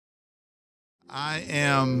I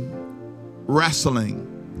am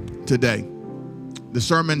wrestling today. The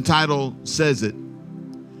sermon title says it.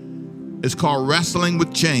 It's called Wrestling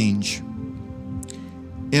with Change.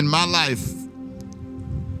 In my life,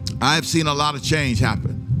 I've seen a lot of change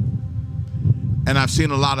happen. And I've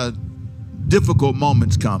seen a lot of difficult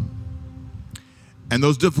moments come. And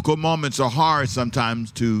those difficult moments are hard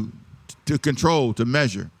sometimes to control, to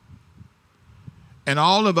measure. And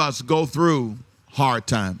all of us go through hard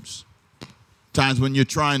times. Times when you're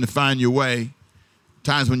trying to find your way.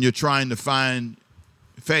 Times when you're trying to find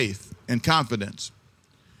faith and confidence.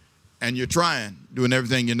 And you're trying, doing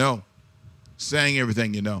everything you know. Saying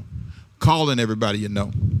everything you know. Calling everybody you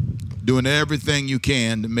know. Doing everything you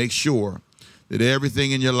can to make sure that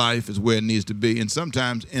everything in your life is where it needs to be. And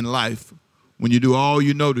sometimes in life, when you do all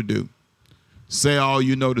you know to do, say all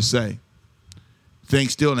you know to say,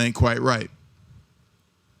 things still ain't quite right.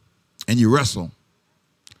 And you wrestle.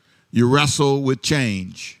 You wrestle with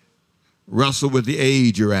change. Wrestle with the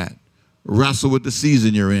age you're at. Wrestle with the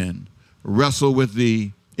season you're in. Wrestle with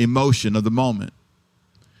the emotion of the moment.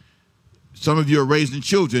 Some of you are raising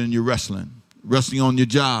children and you're wrestling. Wrestling on your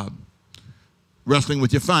job. Wrestling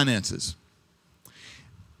with your finances.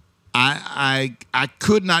 I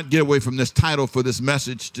could not get away from this title for this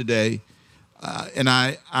message today, and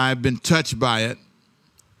I've been touched by it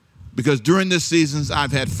because during this season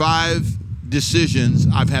I've had 5 decisions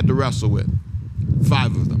I've had to wrestle with,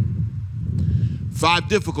 5 of them, 5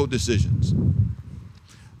 difficult decisions.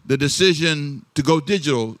 The decision to go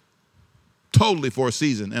digital totally for a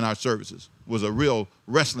season in our services was a real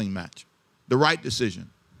wrestling match, the right decision,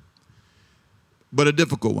 but a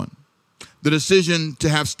difficult one. The decision to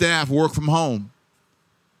have staff work from home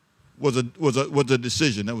was a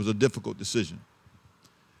decision. That was a difficult decision.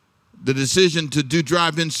 The decision to do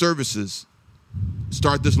drive-in services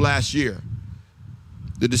start this last year.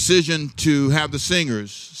 The decision to have the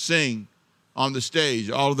singers sing on the stage.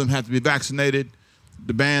 All of them had to be vaccinated.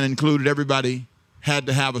 The band included. Everybody had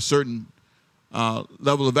to have a certain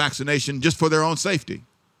level of vaccination just for their own safety.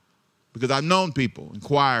 Because I've known people in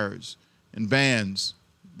choirs and bands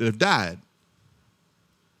that have died.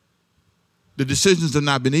 The decisions have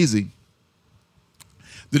not been easy.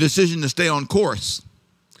 The decision to stay on course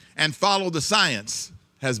and follow the science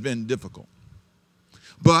has been difficult.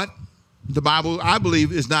 But the Bible, I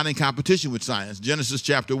believe, is not in competition with science. Genesis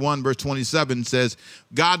chapter 1, verse 27 says,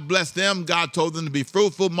 God blessed them. God told them to be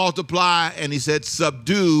fruitful, multiply, and he said,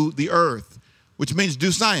 subdue the earth, which means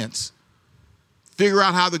do science. Figure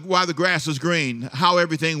out why the grass is green, how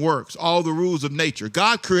everything works, all the rules of nature.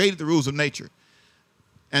 God created the rules of nature.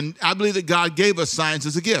 And I believe that God gave us science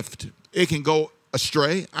as a gift. It can go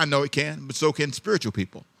astray. I know it can, but so can spiritual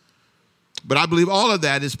people. But I believe all of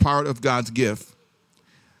that is part of God's gift.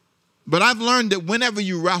 But I've learned that whenever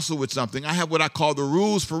you wrestle with something, I have what I call the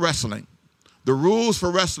rules for wrestling. The rules for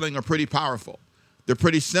wrestling are pretty powerful. They're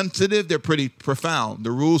pretty sensitive. They're pretty profound,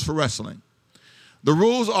 the rules for wrestling. The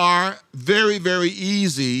rules are very, very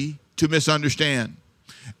easy to misunderstand.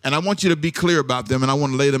 And I want you to be clear about them, and I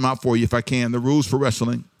want to lay them out for you if I can, the rules for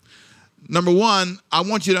wrestling. Number 1, I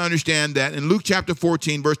want you to understand that in Luke chapter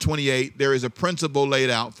 14, verse 28, there is a principle laid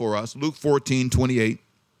out for us. Luke 14, 28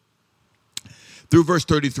 through verse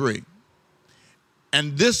 33.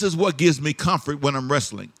 And this is what gives me comfort when I'm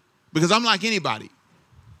wrestling. Because I'm like anybody.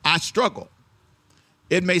 I struggle.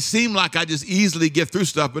 It may seem like I just easily get through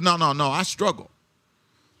stuff, but no, I struggle.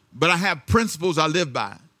 But I have principles I live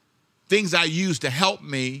by. Things I use to help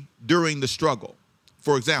me during the struggle.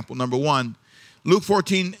 For example, number 1, Luke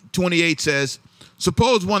 14:28 says,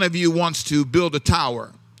 suppose one of you wants to build a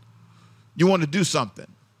tower. You want to do something.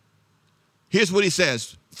 Here's what he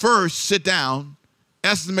says. First, sit down,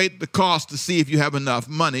 estimate the cost to see if you have enough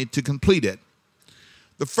money to complete it.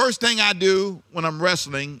 The first thing I do when I'm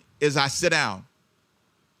wrestling is I sit down.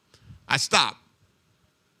 I stop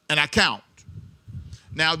and I count.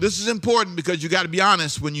 Now, this is important because you got to be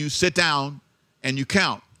honest when you sit down and you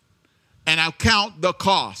count. And I count the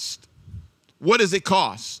cost. What does it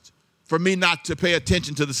cost for me not to pay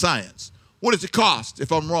attention to the science? What does it cost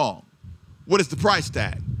if I'm wrong? What is the price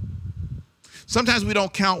tag? Sometimes we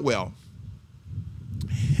don't count well.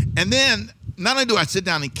 And then not only do I sit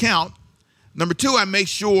down and count, number 2, I make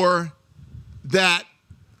sure that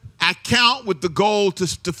I count with the goal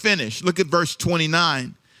to finish. Look at verse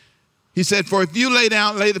 29. He said, for if you lay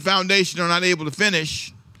the foundation and are not able to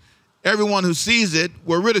finish, everyone who sees it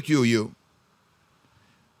will ridicule you.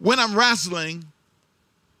 When I'm wrestling,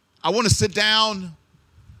 I want to sit down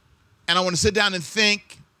and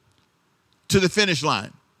think to the finish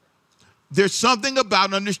line. There's something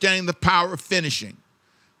about understanding the power of finishing.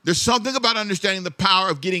 There's something about understanding the power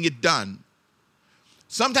of getting it done.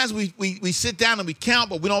 Sometimes we sit down and we count,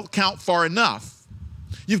 but we don't count far enough.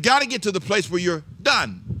 You've got to get to the place where you're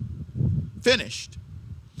done, finished.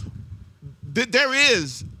 There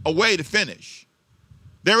is a way to finish.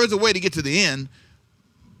 There is a way to get to the end,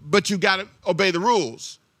 but you've got to obey the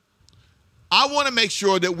rules. I want to make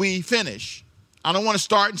sure that we finish. I don't want to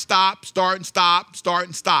start and stop, start and stop, start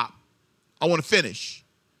and stop. I want to finish.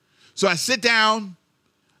 So I sit down,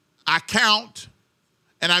 I count,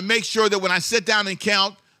 and I make sure that when I sit down and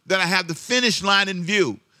count, that I have the finish line in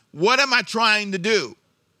view. What am I trying to do?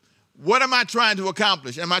 What am I trying to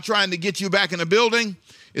accomplish? Am I trying to get you back in the building?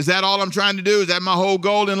 Is that all I'm trying to do? Is that my whole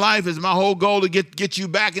goal in life? Is my whole goal to get you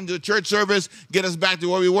back into the church service, get us back to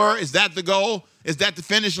where we were? Is that the goal? Is that the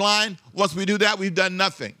finish line? Once we do that, we've done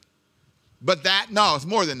nothing. But no, it's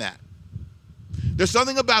more than that. There's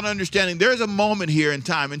something about understanding there's a moment here in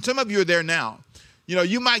time, and some of you are there now. You know,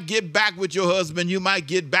 you might get back with your husband, you might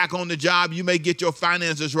get back on the job, you may get your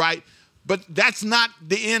finances right, but that's not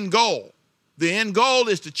the end goal. The end goal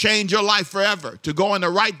is to change your life forever, to go in the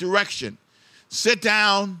right direction. Sit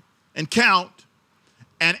down and count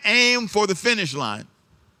and aim for the finish line.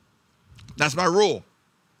 That's my rule.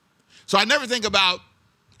 So I never think about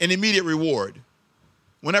an immediate reward.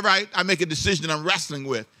 Whenever I make a decision that I'm wrestling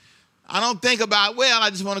with, I don't think about, well, I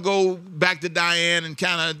just want to go back to Diane and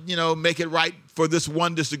kind of, make it right for this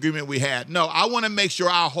one disagreement we had. No, I want to make sure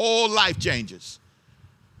our whole life changes.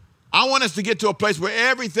 I want us to get to a place where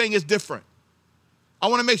everything is different. I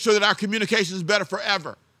want to make sure that our communication is better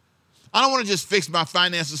forever. I don't want to just fix my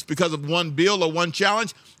finances because of one bill or one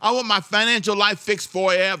challenge. I want my financial life fixed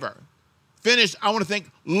forever. Finished, I want to think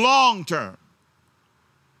long term.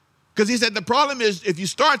 Because he said the problem is if you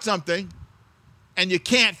start something and you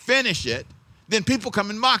can't finish it, then people come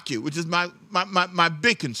and mock you, which is my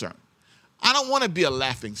big concern. I don't want to be a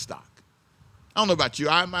laughing stock. I don't know about you.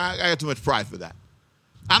 I got too much pride for that.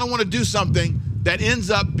 I don't want to do something that ends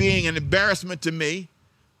up being an embarrassment to me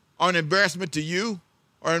or an embarrassment to you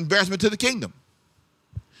or an embarrassment to the kingdom.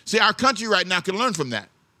 See, our country right now can learn from that.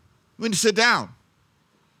 We need to sit down.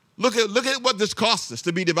 Look at what this costs us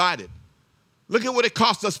to be divided. Look at what it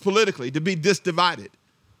costs us politically to be this divided.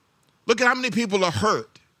 Look at how many people are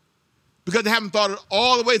hurt because they haven't thought it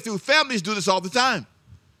all the way through. Families do this all the time.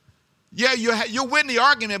 Yeah, you win the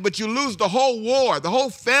argument, but you lose the whole war. The whole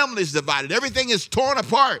family is divided. Everything is torn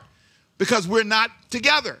apart because we're not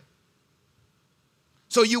together.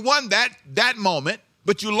 So you won that moment,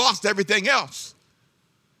 but you lost everything else.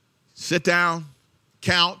 Sit down,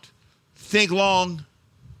 count, think long,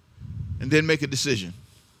 and then make a decision.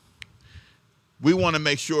 We want to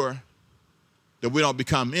make sure that we don't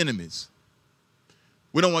become enemies.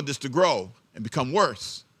 We don't want this to grow and become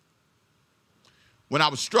worse. When I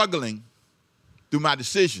was struggling through my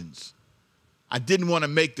decisions, I didn't want to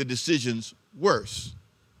make the decisions worse.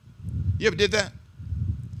 You ever did that?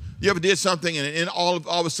 You ever did something and all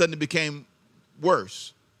of a sudden it became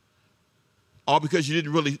worse? All because you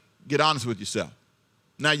didn't really get honest with yourself.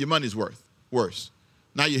 Now your money's worse.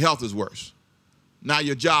 Now your health is worse. Now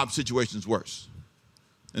your job situation is worse.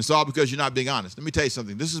 And it's all because you're not being honest. Let me tell you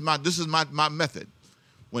something. This is my method.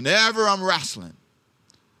 Whenever I'm wrestling,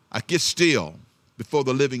 I get still before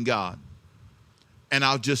the living God, and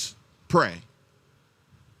I'll just pray.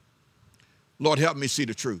 Lord, help me see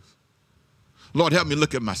the truth. Lord, help me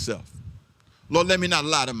look at myself. Lord, let me not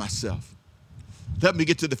lie to myself. Help me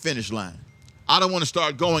get to the finish line. I don't want to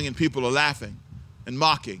start going and people are laughing and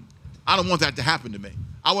mocking. I don't want that to happen to me.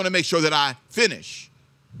 I want to make sure that I finish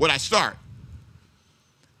what I start.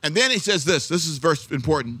 And then he says this is verse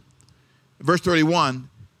important. Verse 31,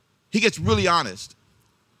 he gets really honest.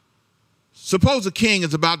 Suppose a king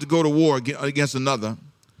is about to go to war against another,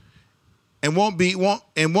 and won't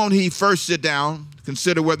he first sit down,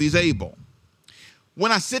 consider whether he's able?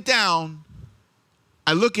 When I sit down,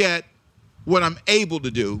 I look at what I'm able to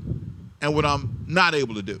do and what I'm not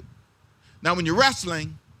able to do. Now, when you're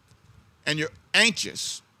wrestling and you're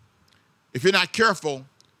anxious, if you're not careful,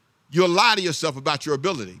 you'll lie to yourself about your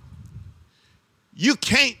ability. You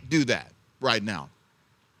can't do that right now.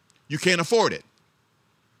 You can't afford it.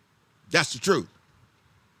 That's the truth.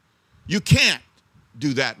 You can't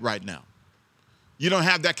do that right now. You don't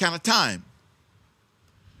have that kind of time.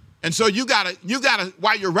 And so you gotta,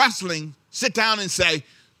 while you're wrestling, sit down and say,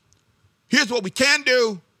 here's what we can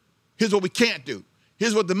do, here's what we can't do.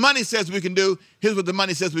 Here's what the money says we can do, here's what the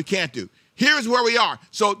money says we can't do. Here's where we are.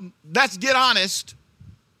 So let's get honest,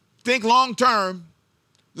 think long term,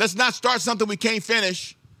 let's not start something we can't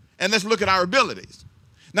finish, and let's look at our abilities.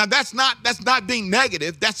 Now that's not being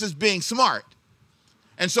negative, that's just being smart.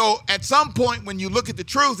 And so at some point when you look at the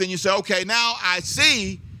truth and you say, okay, now I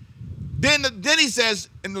see Then he says,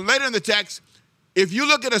 later in the text, if you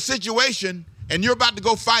look at a situation and you're about to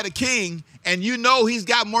go fight a king and you know he's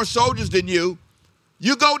got more soldiers than you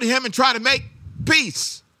go to him and try to make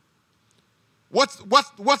peace. What's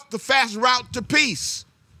the fast route to peace?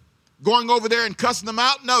 Going over there and cussing them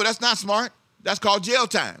out? No, that's not smart. That's called jail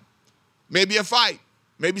time. Maybe a fight.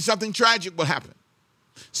 Maybe something tragic will happen.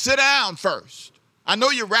 Sit down first. I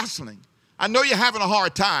know you're wrestling. I know you're having a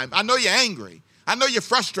hard time. I know you're angry. I know you're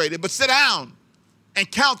frustrated, but sit down and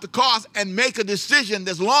count the cost and make a decision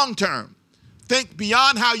that's long-term. Think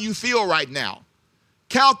beyond how you feel right now.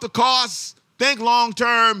 Count the costs, think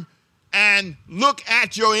long-term, and look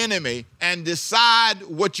at your enemy and decide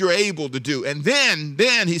what you're able to do. And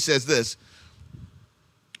then he says this,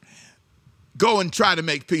 go and try to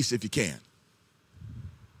make peace if you can.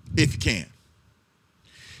 If you can.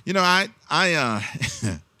 You know, I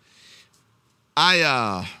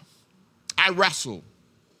wrestle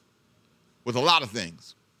with a lot of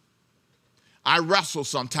things. I wrestle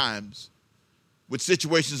sometimes with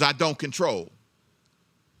situations I don't control.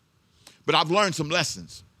 But I've learned some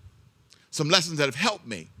lessons that have helped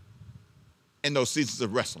me in those seasons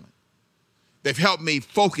of wrestling. They've helped me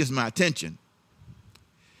focus my attention.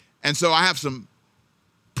 And so I have some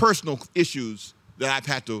personal issues that I've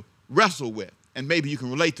had to wrestle with, and maybe you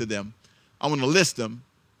can relate to them. I want to list them,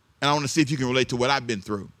 and I want to see if you can relate to what I've been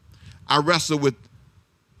through. I wrestle with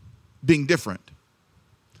being different.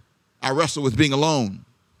 I wrestle with being alone.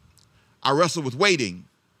 I wrestle with waiting.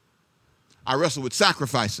 I wrestle with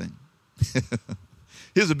sacrificing.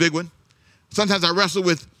 Here's a big one. Sometimes I wrestle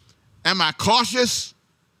with, am I cautious?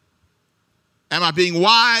 Am I being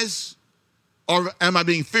wise? Or am I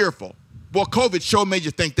being fearful? Boy, COVID sure made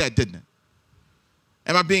you think that, didn't it?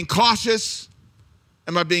 Am I being cautious?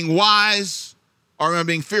 Am I being wise? Or am I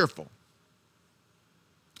being fearful?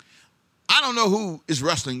 I don't know who is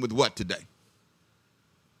wrestling with what today.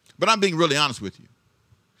 But I'm being really honest with you.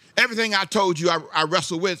 Everything I told you I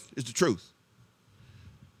wrestle with is the truth.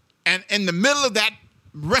 And in the middle of that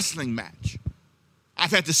wrestling match,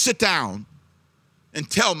 I've had to sit down and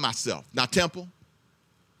tell myself, now, Temple,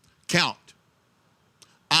 count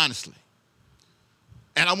honestly.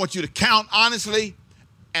 And I want you to count honestly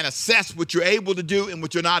and assess what you're able to do and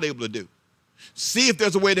what you're not able to do. See if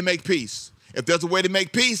there's a way to make peace. If there's a way to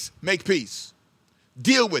make peace, make peace.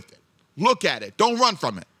 Deal with it. Look at it. Don't run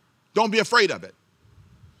from it. Don't be afraid of it,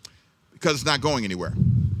 because it's not going anywhere.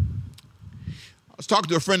 I was talking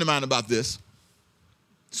to a friend of mine about this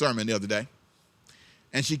sermon the other day,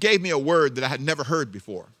 and she gave me a word that I had never heard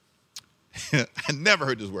before. I had never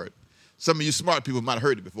heard this word. Some of you smart people might have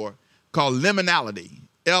heard it before, called liminality.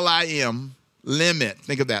 L-I-M, limit.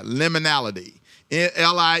 Think of that, liminality.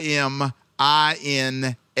 L-I-M-I-N-A-L-I-T-Y,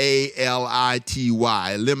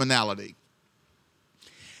 liminality.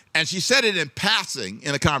 And she said it in passing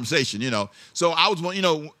in a conversation, you know. So I was, you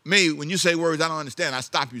know, me, when you say words I don't understand, I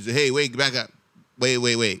stop you and say, hey, wait, back up.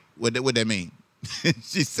 Wait. What that mean?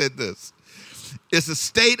 She said this. It's a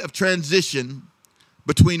state of transition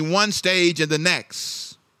between one stage and the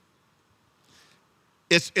next.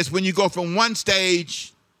 It's when you go from one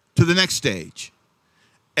stage to the next stage,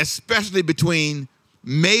 especially between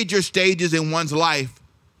major stages in one's life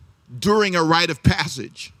during a rite of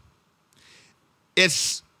passage.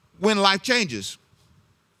 It's when life changes.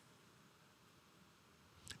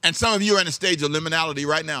 And some of you are in a stage of liminality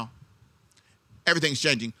right now. Everything's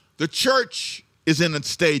changing. The church is in a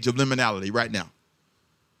stage of liminality right now.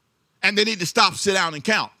 And they need to stop, sit down, and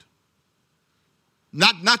count.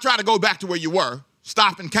 Not try to go back to where you were.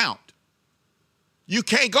 Stop and count. You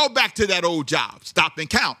can't go back to that old job. Stop and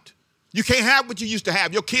count. You can't have what you used to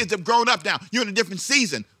have. Your kids have grown up now. You're in a different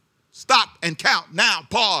season. Stop and count. Now,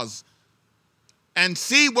 pause. And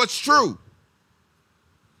see what's true.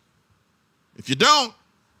 If you don't,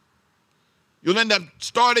 you'll end up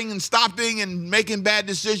starting and stopping and making bad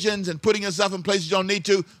decisions and putting yourself in places you don't need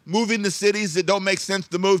to, moving to cities that don't make sense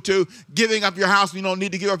to move to, giving up your house when you don't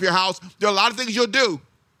need to give up your house. There are a lot of things you'll do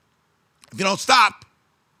if you don't stop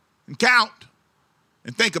and count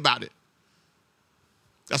and think about it.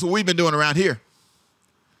 That's what we've been doing around here.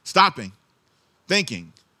 Stopping,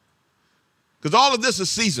 thinking. Because all of this is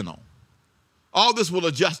seasonal. All this will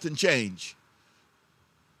adjust and change.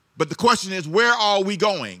 But the question is, where are we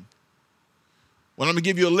going? Well, let me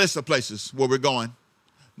give you a list of places where we're going.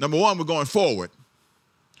 Number one, we're going forward,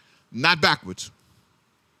 not backwards.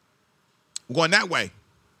 We're going that way.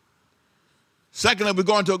 Secondly, we're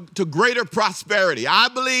going to greater prosperity. I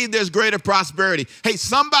believe there's greater prosperity. Hey,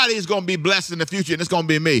 somebody is going to be blessed in the future, and it's going to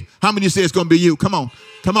be me. How many of you say it's going to be you? Come on,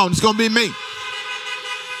 it's going to be me.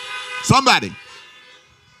 Somebody.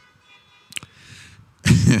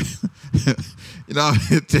 You know,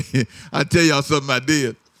 I tell y'all something I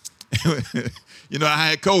did. You know, I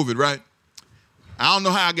had COVID, right? I don't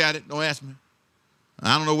know how I got it. Don't ask me.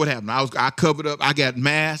 I don't know what happened. I covered up. I got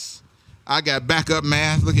masks. I got backup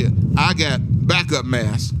masks. Look here. I got backup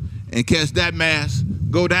masks. In case that mask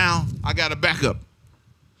go down, I got a backup.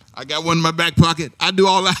 I got one in my back pocket. I do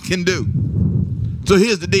all I can do. So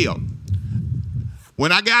here's the deal.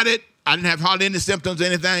 When I got it, I didn't have hardly any symptoms or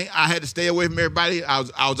anything. I had to stay away from everybody. I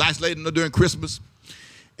was isolating during Christmas.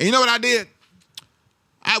 And you know what I did?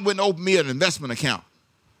 I went and opened me an investment account.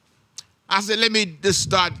 I said, let me just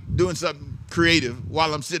start doing something creative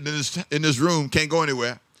while I'm sitting in this room, can't go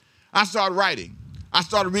anywhere. I started writing. I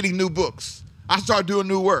started reading new books. I started doing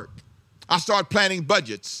new work. I started planning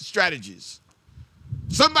budgets, strategies.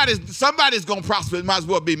 Somebody's going to prosper. It might as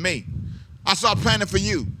well be me. I started planning for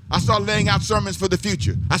you. I started laying out sermons for the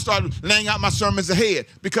future. I started laying out my sermons ahead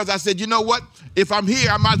because I said, you know what? If I'm here,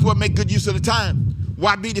 I might as well make good use of the time.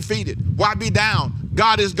 Why be defeated? Why be down?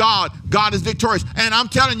 God is God. God is victorious. And I'm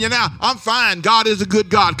telling you now, I'm fine. God is a good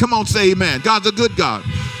God. Come on, say amen. God's a good God.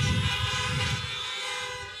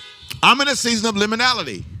 I'm in a season of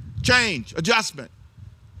liminality, change, adjustment.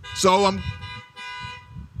 So I'm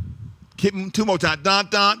hitting 2 more times. Dun,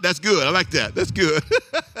 dun. That's good. I like that. That's good.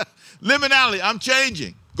 Liminality. I'm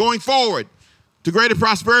changing, going forward to greater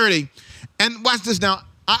prosperity. And watch this now.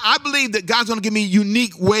 I believe that God's going to give me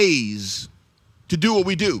unique ways to do what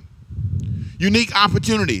we do. Unique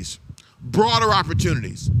opportunities, broader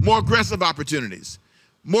opportunities, more aggressive opportunities,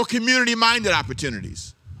 more community-minded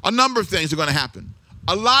opportunities. A number of things are going to happen.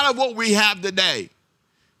 A lot of what we have today,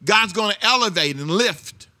 God's going to elevate and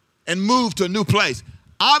lift and move to a new place.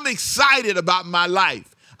 I'm excited about my life.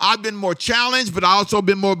 I've been more challenged, but I've also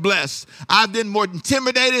been more blessed. I've been more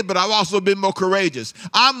intimidated, but I've also been more courageous.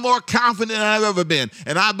 I'm more confident than I've ever been.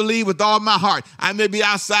 And I believe with all my heart, I may be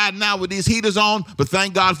outside now with these heaters on, but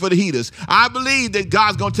thank God for the heaters. I believe that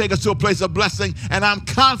God's going to take us to a place of blessing, and I'm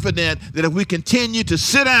confident that if we continue to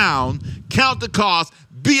sit down, count the cost,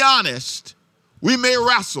 be honest, we may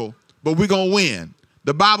wrestle, but we're going to win.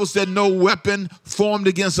 The Bible said no weapon formed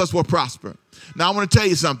against us will prosper. Now, I want to tell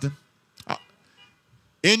you something.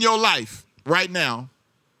 In your life right now,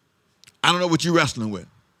 I don't know what you're wrestling with.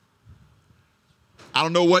 I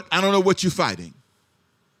don't know what you're fighting.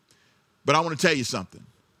 But I want to tell you something.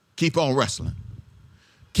 Keep on wrestling.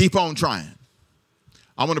 Keep on trying.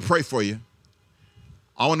 I want to pray for you.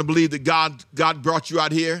 I want to believe that God brought you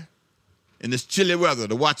out here in this chilly weather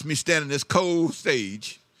to watch me stand in this cold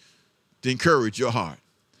stage to encourage your heart.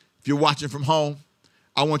 If you're watching from home,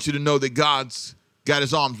 I want you to know that God's got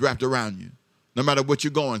his arms wrapped around you. No matter what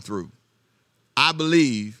you're going through, I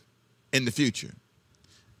believe in the future.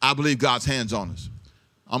 I believe God's hands on us.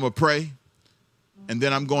 I'm going to pray, and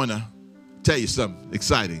then I'm going to tell you something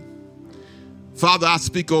exciting. Father, I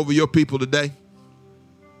speak over your people today.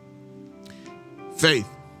 Faith,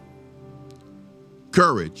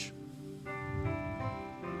 courage,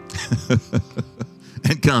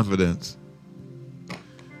 and confidence.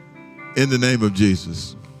 In the name of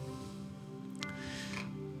Jesus.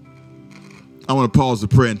 I want to pause the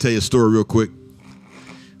prayer and tell you a story real quick.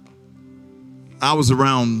 I was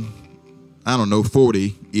around,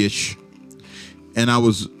 40-ish, and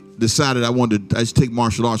I decided I just take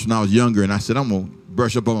martial arts when I was younger, and I said, I'm going to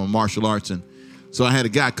brush up on my martial arts. And so I had a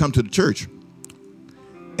guy come to the church,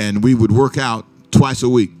 and we would work out twice a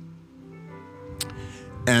week.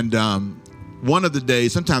 And one of the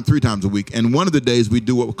days, sometimes 3 times a week, and one of the days we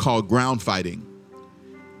do what we call ground fighting.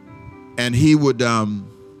 And he would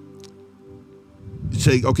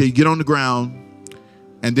say, okay, get on the ground,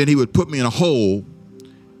 and then he would put me in a hole,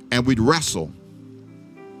 and we'd wrestle.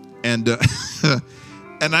 And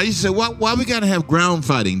and I used to say, why we got to have ground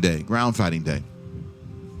fighting day?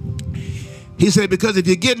 He said, because if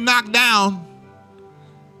you get knocked down,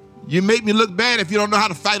 you make me look bad if you don't know how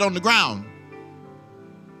to fight on the ground.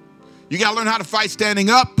 You got to learn how to fight standing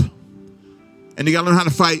up, and you got to learn how to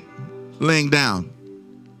fight laying down.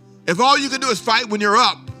 If all you can do is fight when you're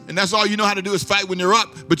up, and that's all you know how to do is fight when you're up,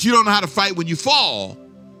 but you don't know how to fight when you fall,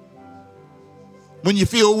 when you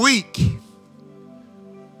feel weak,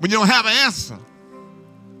 when you don't have an answer.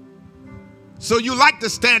 So you like to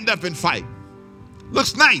stand up and fight.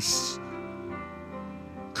 Looks nice.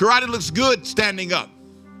 Karate looks good standing up.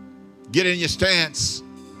 Get in your stance,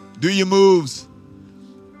 do your moves.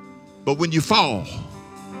 But when you fall,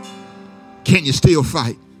 can you still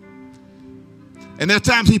fight? And there are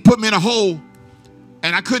times he put me in a hole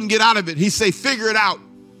and I couldn't get out of it. He'd say, figure it out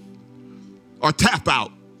or tap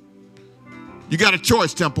out. You got a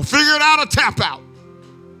choice, Temple. Figure it out or tap out.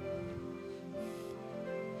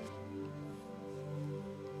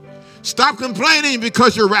 Stop complaining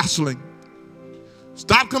because you're wrestling.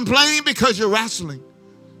 Stop complaining because you're wrestling.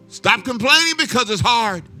 Stop complaining because it's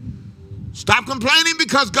hard. Stop complaining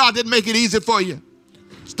because God didn't make it easy for you.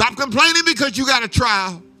 Stop complaining because you got a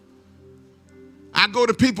trial. I go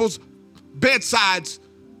to people's bedsides.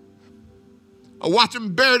 I watch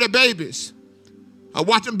them bury their babies. I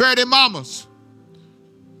watch them bury their mamas.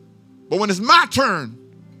 But when it's my turn,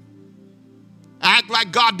 I act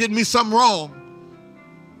like God did me something wrong.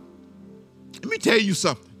 Let me tell you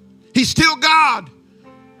something. He's still God.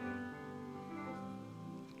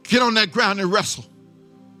 Get on that ground and wrestle.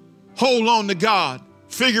 Hold on to God.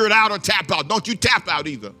 Figure it out or tap out. Don't you tap out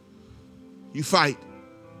either. You fight.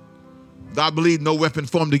 I believe no weapon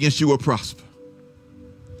formed against you will prosper.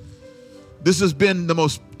 This has been the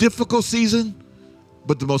most difficult season,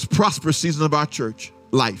 but the most prosperous season of our church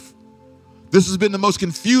life. This has been the most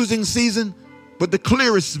confusing season, but the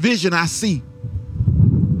clearest vision I see.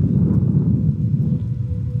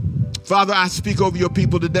 Father, I speak over your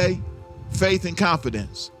people today, faith and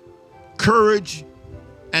confidence, courage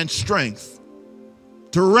and strength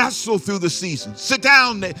to wrestle through the season. Sit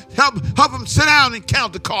down, help them sit down and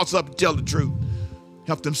count the costs up and tell the truth.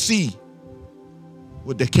 Help them see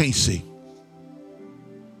what they can't see.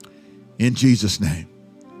 In Jesus' name.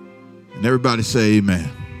 And everybody say amen.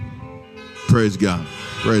 Praise God.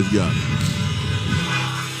 Praise God.